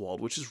Patton Oswalt,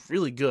 which is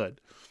really good.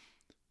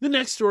 The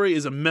next story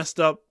is a messed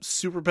up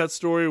super pet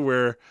story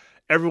where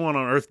everyone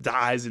on Earth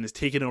dies and is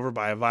taken over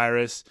by a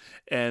virus,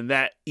 and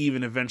that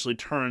even eventually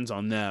turns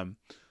on them.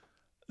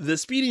 The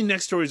speedy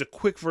next story is a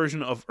quick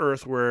version of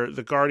Earth where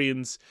the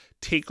Guardians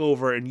take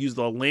over and use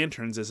the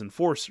Lanterns as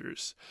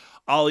enforcers.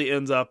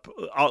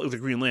 The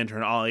Green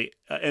Lantern, Ollie,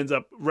 ends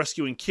up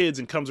rescuing kids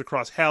and comes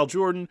across Hal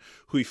Jordan,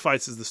 who he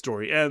fights as the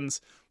story ends.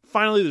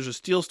 Finally, there's a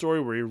Steel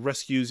story where he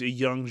rescues a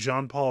young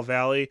Jean-Paul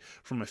Valley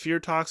from a fear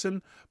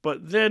toxin,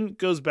 but then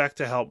goes back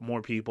to help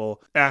more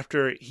people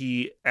after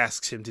he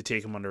asks him to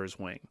take him under his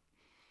wing.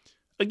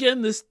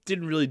 Again, this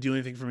didn't really do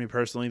anything for me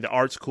personally. The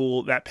art's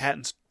cool. That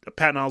Patton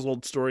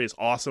Oswalt story is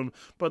awesome,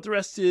 but the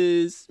rest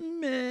is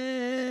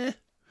meh.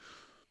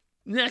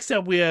 Next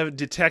up, we have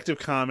Detective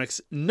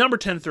Comics, number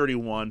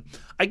 1031.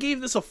 I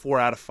gave this a 4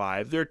 out of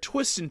 5. There are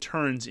twists and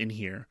turns in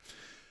here.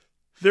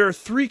 There are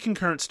 3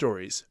 concurrent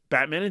stories,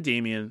 Batman and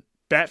Damian,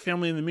 Bat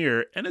Family in the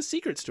Mirror, and a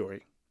secret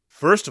story.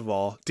 First of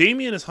all,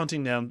 Damian is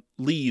hunting down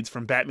leads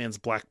from Batman's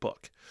Black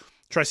Book.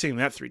 Try saying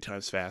that 3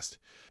 times fast.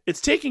 It's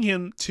taking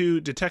him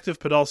to Detective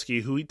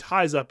Podolsky, who he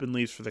ties up and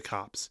leaves for the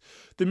cops.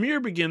 The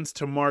Mirror begins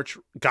to march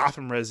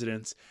Gotham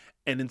residents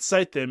and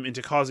incite them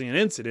into causing an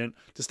incident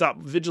to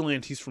stop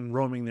vigilantes from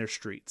roaming their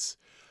streets.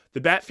 The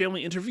Bat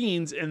Family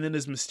intervenes and then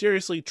is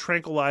mysteriously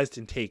tranquilized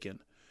and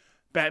taken.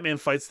 Batman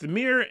fights the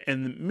Mirror,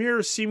 and the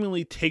Mirror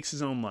seemingly takes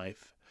his own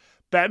life.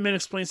 Batman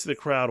explains to the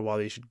crowd why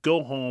they should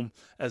go home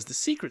as the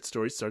secret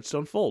story starts to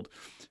unfold.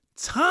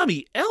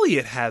 Tommy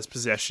Elliot has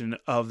possession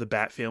of the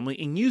Bat Family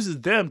and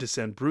uses them to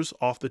send Bruce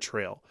off the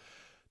trail.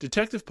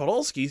 Detective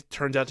Podolsky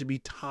turns out to be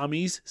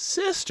Tommy's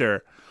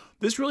sister.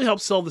 This really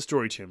helps sell the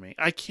story to me.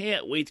 I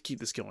can't wait to keep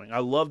this going. I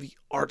love the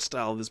art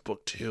style of this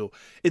book too.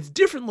 It's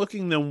different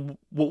looking than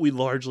what we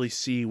largely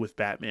see with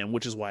Batman,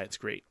 which is why it's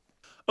great.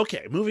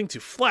 Okay, moving to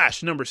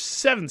Flash, number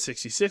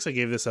 766. I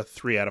gave this a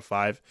 3 out of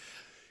 5.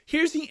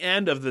 Here's the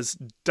end of this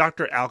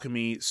Dr.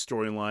 Alchemy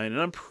storyline, and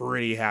I'm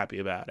pretty happy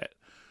about it.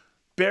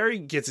 Barry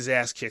gets his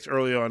ass kicked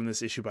early on in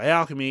this issue by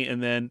Alchemy,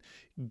 and then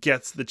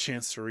gets the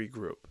chance to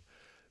regroup.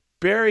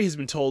 Barry has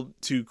been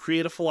told to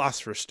create a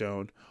Philosopher's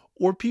Stone,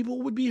 or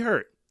people would be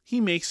hurt.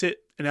 He makes it,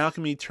 and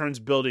Alchemy turns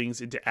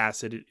buildings into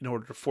acid in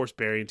order to force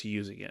Barry into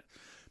using it.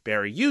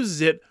 Barry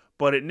uses it,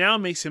 but it now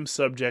makes him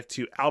subject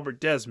to Albert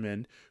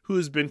Desmond, who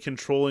has been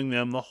controlling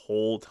them the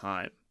whole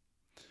time.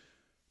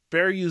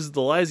 Barry uses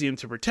the Lysium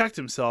to protect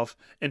himself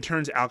and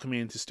turns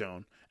Alchemy into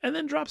stone, and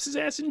then drops his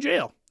ass in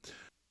jail.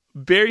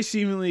 Barry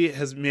seemingly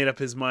has made up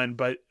his mind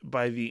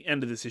by the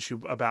end of this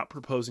issue about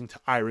proposing to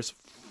Iris.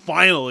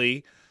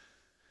 Finally!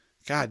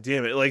 God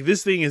damn it. Like,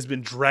 this thing has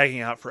been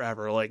dragging out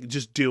forever. Like,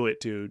 just do it,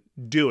 dude.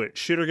 Do it.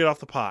 Shit or get off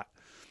the pot.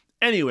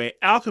 Anyway,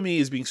 Alchemy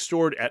is being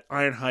stored at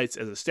Iron Heights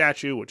as a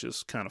statue, which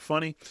is kind of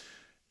funny.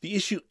 The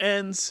issue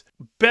ends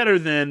better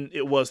than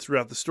it was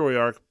throughout the story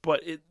arc,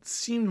 but it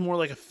seemed more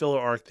like a filler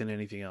arc than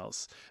anything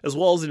else, as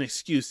well as an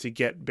excuse to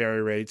get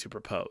Barry ready to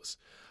propose.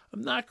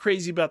 I'm not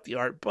crazy about the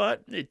art,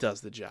 but it does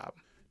the job.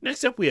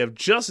 Next up, we have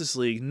Justice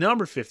League,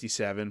 number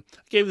 57.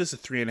 I gave this a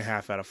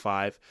 3.5 out of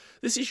 5.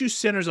 This issue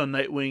centers on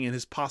Nightwing and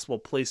his possible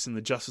place in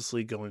the Justice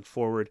League going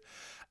forward.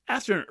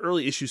 After an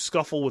early issue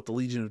scuffle with the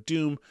Legion of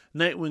Doom,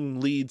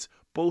 Nightwing leads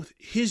both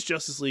his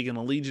Justice League and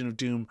the Legion of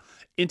Doom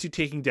into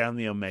taking down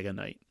the Omega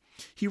Knight.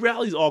 He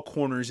rallies all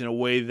corners in a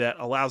way that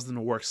allows them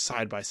to work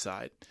side by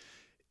side.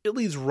 It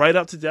leads right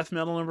up to Death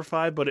Metal number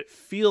 5, but it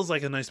feels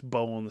like a nice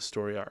bow on the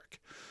story arc.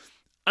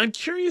 I'm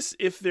curious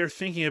if they're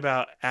thinking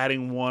about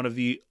adding one of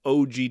the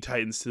OG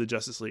Titans to the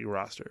Justice League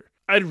roster.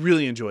 I'd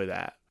really enjoy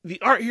that.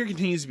 The art here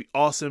continues to be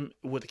awesome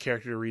with the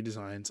character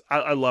redesigns.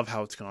 I love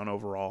how it's gone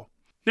overall.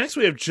 Next,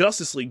 we have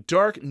Justice League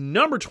Dark,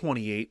 number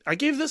 28. I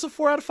gave this a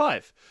 4 out of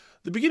 5.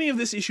 The beginning of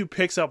this issue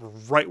picks up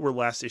right where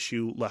last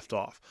issue left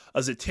off. A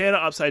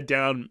Zatanna Upside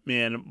Down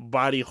Man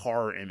body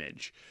horror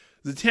image.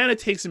 Zatanna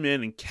takes him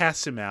in and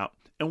casts him out,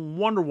 and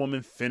Wonder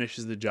Woman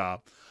finishes the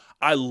job.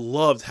 I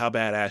loved how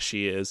badass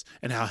she is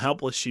and how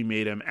helpless she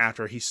made him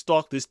after he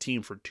stalked this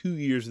team for 2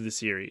 years of the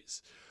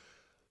series.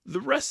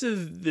 The rest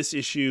of this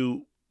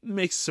issue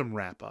makes some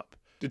wrap up.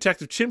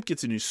 Detective Chimp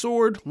gets a new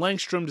sword,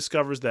 Langstrom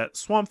discovers that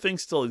Swamp Thing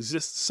still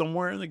exists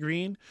somewhere in the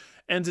green,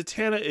 and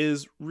Zatanna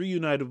is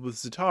reunited with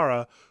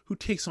Zatara, who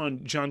takes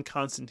on John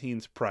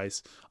Constantine's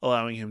price,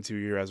 allowing him to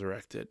be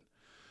resurrected.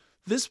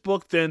 This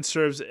book then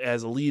serves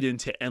as a lead-in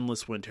to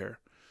Endless Winter.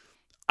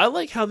 I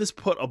like how this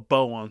put a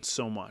bow on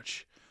so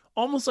much,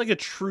 almost like a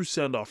true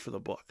send-off for the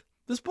book.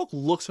 This book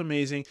looks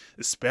amazing,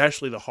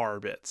 especially the horror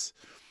bits.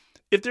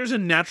 If there's a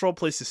natural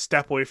place to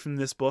step away from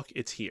this book,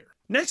 it's here.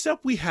 Next up,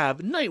 we have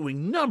Nightwing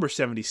number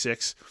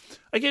 76.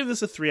 I gave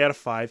this a 3 out of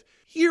 5.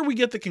 Here we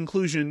get the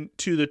conclusion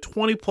to the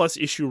 20-plus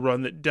issue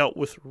run that dealt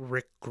with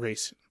Rick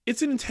Grayson.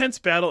 It's an intense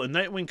battle, and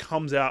Nightwing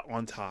comes out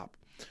on top.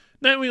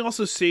 Nightwing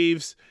also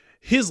saves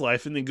his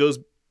life and then goes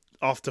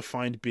off to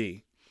find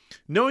B.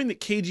 Knowing that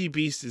KG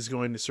Beast is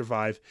going to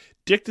survive,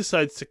 Dick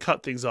decides to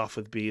cut things off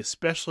with B,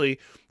 especially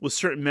with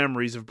certain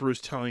memories of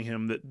Bruce telling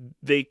him that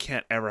they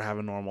can't ever have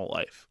a normal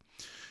life.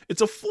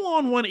 It's a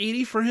full-on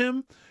 180 for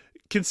him,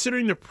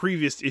 considering the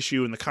previous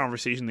issue and the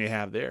conversation they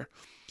have there.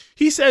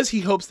 He says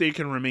he hopes they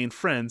can remain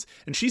friends,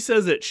 and she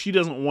says that she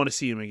doesn't want to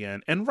see him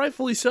again, and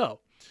rightfully so.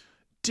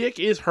 Dick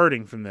is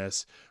hurting from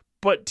this,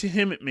 but to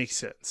him it makes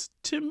sense.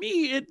 To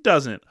me, it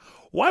doesn't.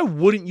 Why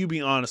wouldn't you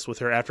be honest with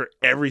her after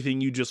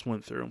everything you just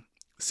went through?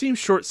 It seems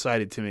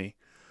short-sighted to me.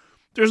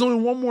 There's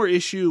only one more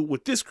issue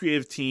with this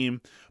creative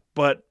team,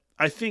 but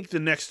I think the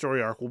next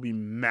story arc will be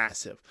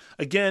massive.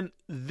 Again,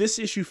 this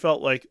issue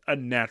felt like a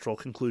natural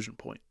conclusion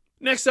point.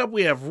 Next up,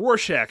 we have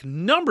Rorschach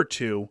number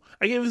 2.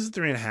 I gave this a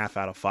 3.5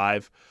 out of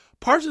 5.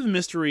 Parts of the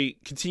mystery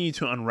continue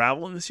to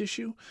unravel in this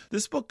issue.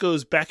 This book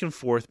goes back and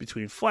forth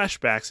between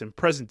flashbacks and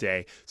present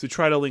day to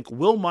try to link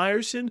Will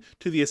Myerson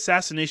to the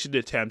assassination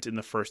attempt in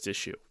the first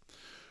issue.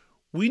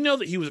 We know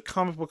that he was a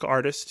comic book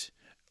artist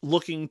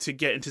looking to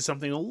get into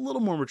something a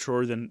little more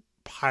mature than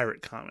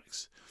pirate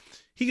comics.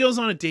 He goes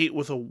on a date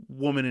with a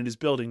woman in his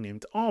building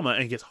named Alma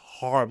and gets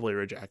horribly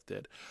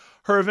rejected.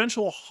 Her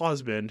eventual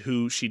husband,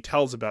 who she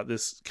tells about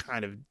this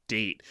kind of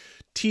date,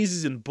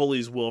 teases and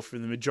bullies Will for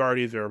the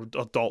majority of their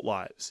adult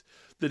lives.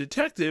 The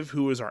detective,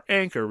 who is our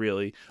anchor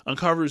really,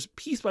 uncovers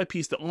piece by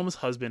piece that Alma's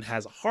husband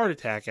has a heart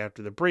attack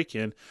after the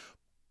break-in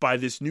by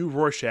this new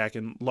Rorschach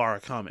and Lara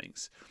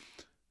Cummings.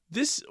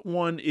 This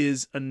one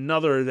is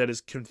another that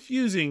is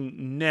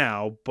confusing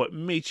now, but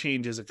may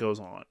change as it goes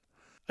on.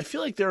 I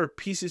feel like there are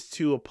pieces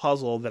to a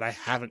puzzle that I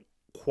haven't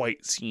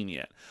quite seen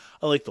yet.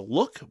 I like the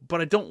look,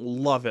 but I don't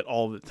love it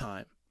all the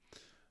time.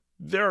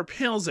 There are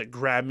panels that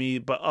grab me,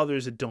 but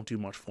others that don't do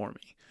much for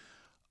me.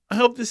 I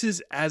hope this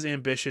is as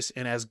ambitious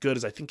and as good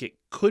as I think it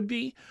could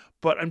be,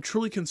 but I'm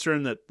truly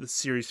concerned that the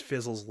series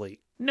fizzles late.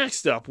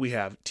 Next up, we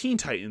have Teen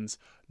Titans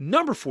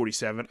number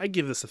 47. I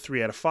give this a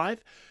 3 out of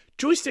 5.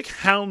 Joystick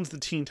hounds the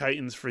Teen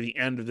Titans for the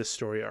end of this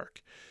story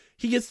arc.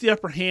 He gets the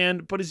upper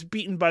hand, but is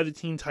beaten by the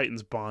Teen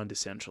Titans bond,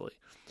 essentially.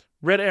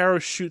 Red Arrow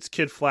shoots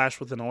Kid Flash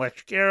with an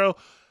electric arrow,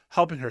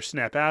 helping her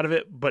snap out of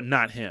it, but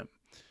not him.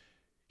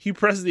 He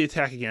presses the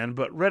attack again,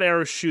 but Red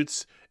Arrow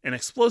shoots an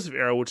explosive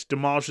arrow which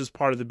demolishes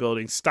part of the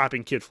building,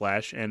 stopping Kid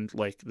Flash, and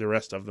like the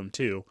rest of them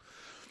too.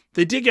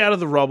 They dig out of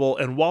the rubble,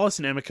 and Wallace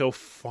and Emiko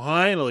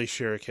finally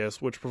share a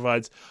kiss, which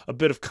provides a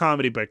bit of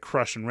comedy by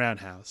Crush and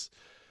Roundhouse.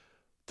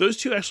 Those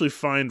two actually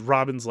find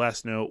Robin's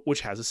last note,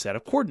 which has a set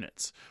of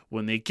coordinates.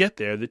 When they get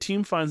there, the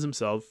team finds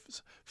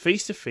themselves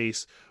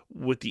face-to-face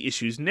with the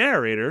issue's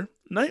narrator,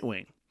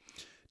 Nightwing.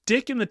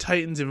 Dick and the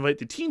Titans invite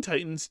the Teen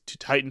Titans to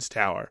Titan's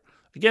Tower.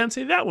 Again,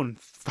 say that one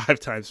 5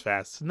 times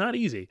fast. It's not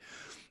easy.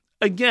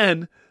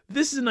 Again,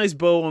 this is a nice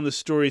bow on the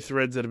story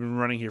threads that have been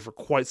running here for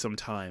quite some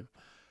time.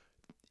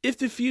 If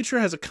the future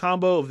has a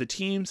combo of the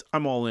teams,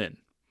 I'm all in.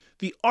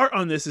 The art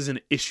on this is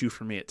an issue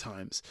for me at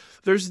times.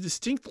 There's a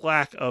distinct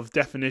lack of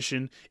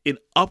definition in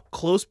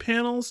up-close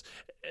panels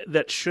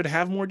that should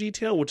have more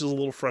detail, which is a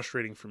little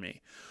frustrating for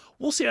me.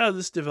 We'll see how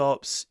this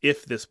develops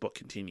if this book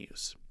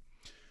continues.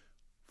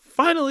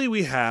 Finally,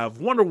 we have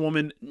Wonder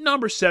Woman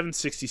number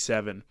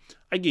 767.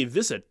 I gave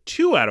this a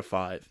 2 out of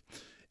 5.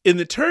 In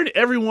the turn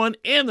everyone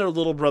and their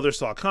little brother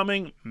saw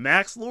coming,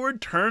 Max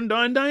Lord turned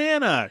on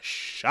Diana.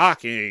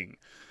 Shocking.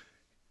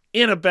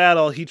 In a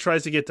battle, he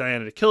tries to get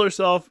Diana to kill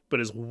herself, but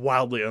is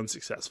wildly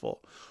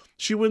unsuccessful.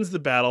 She wins the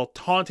battle,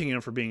 taunting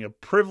him for being a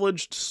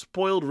privileged,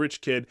 spoiled rich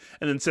kid,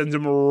 and then sends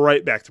him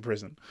right back to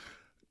prison.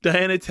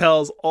 Diana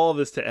tells all of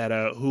this to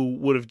Etta, who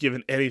would have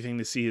given anything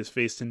to see his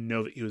face to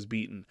know that he was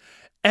beaten.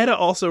 Etta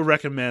also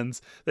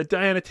recommends that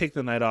Diana take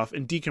the night off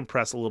and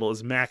decompress a little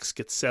as Max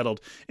gets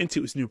settled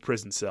into his new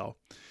prison cell.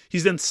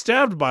 He's then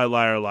stabbed by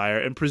Liar Liar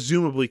and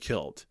presumably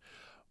killed.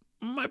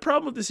 My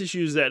problem with this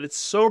issue is that it's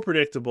so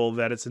predictable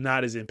that it's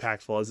not as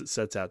impactful as it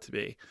sets out to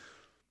be.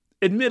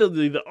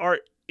 Admittedly, the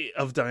art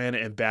of Diana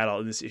in battle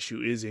in this issue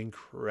is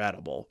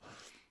incredible.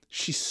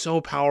 She's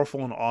so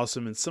powerful and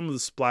awesome, and some of the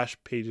splash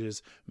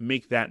pages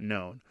make that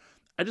known.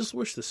 I just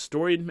wish the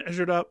story had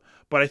measured up,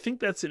 but I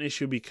think that's an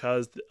issue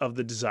because of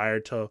the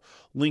desire to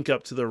link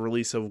up to the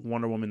release of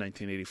Wonder Woman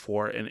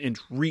 1984 and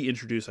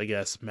reintroduce, I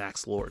guess,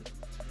 Max Lord.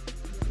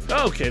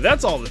 Okay,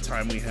 that's all the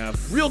time we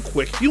have. Real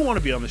quick, if you want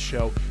to be on the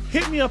show,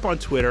 hit me up on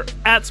Twitter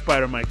at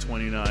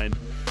SpiderMike29.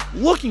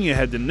 Looking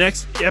ahead to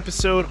next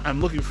episode,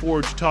 I'm looking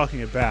forward to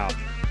talking about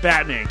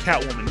Batman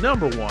Catwoman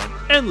 #1,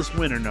 Endless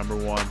Winter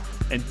 #1,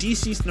 and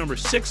DC's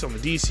 #6 on the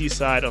DC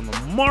side. On the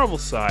Marvel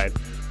side,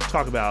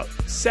 talk about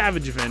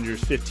Savage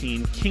Avengers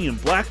 15, King in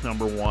Black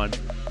 #1,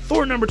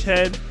 Thor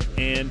 #10,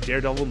 and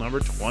Daredevil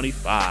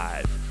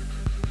 #25.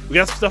 We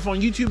got some stuff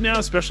on YouTube now,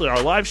 especially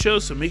our live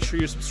shows, so make sure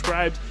you're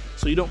subscribed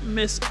so you don't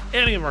miss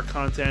any of our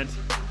content.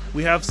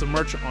 We have some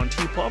merch on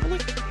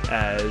TeePublic,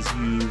 as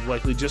you've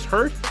likely just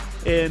heard,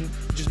 and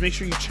just make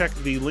sure you check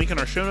the link in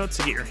our show notes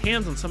to get your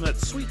hands on some of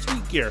that sweet,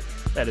 sweet gear.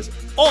 That is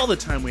all the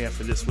time we have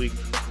for this week.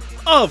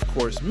 Of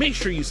course, make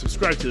sure you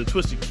subscribe to The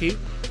Twisted Cape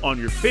on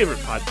your favorite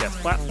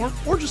podcast platform,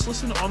 or just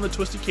listen on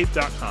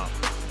thetwistedcape.com.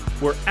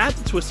 We're at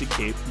The Twisted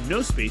Cape,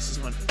 no spaces,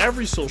 on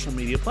every social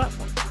media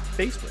platform.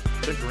 Facebook,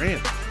 the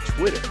Gram,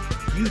 Twitter,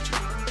 YouTube.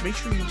 Make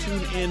sure you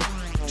tune in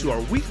to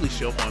our weekly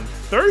show on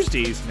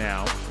Thursdays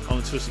now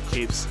on the Twisted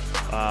Cape's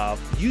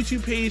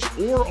YouTube page,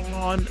 or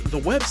on the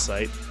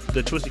website,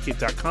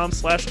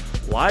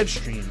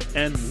 thetwistedcape.com/livestream,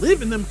 and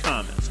live in them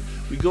comments.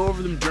 We go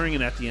over them during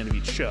and at the end of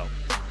each show.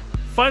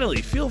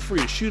 Finally, feel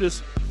free to shoot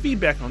us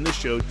feedback on this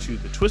show to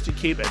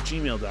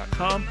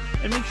thetwistedcape@gmail.com,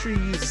 and make sure you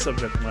use the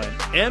subject line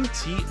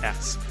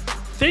MTS.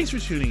 Thanks for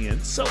tuning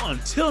in. So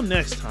until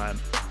next time,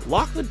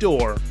 lock the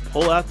door,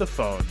 pull out the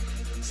phone,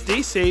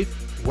 stay safe,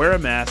 wear a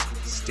mask,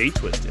 stay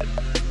twisted.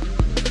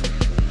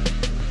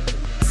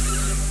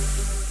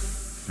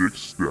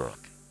 Fix that.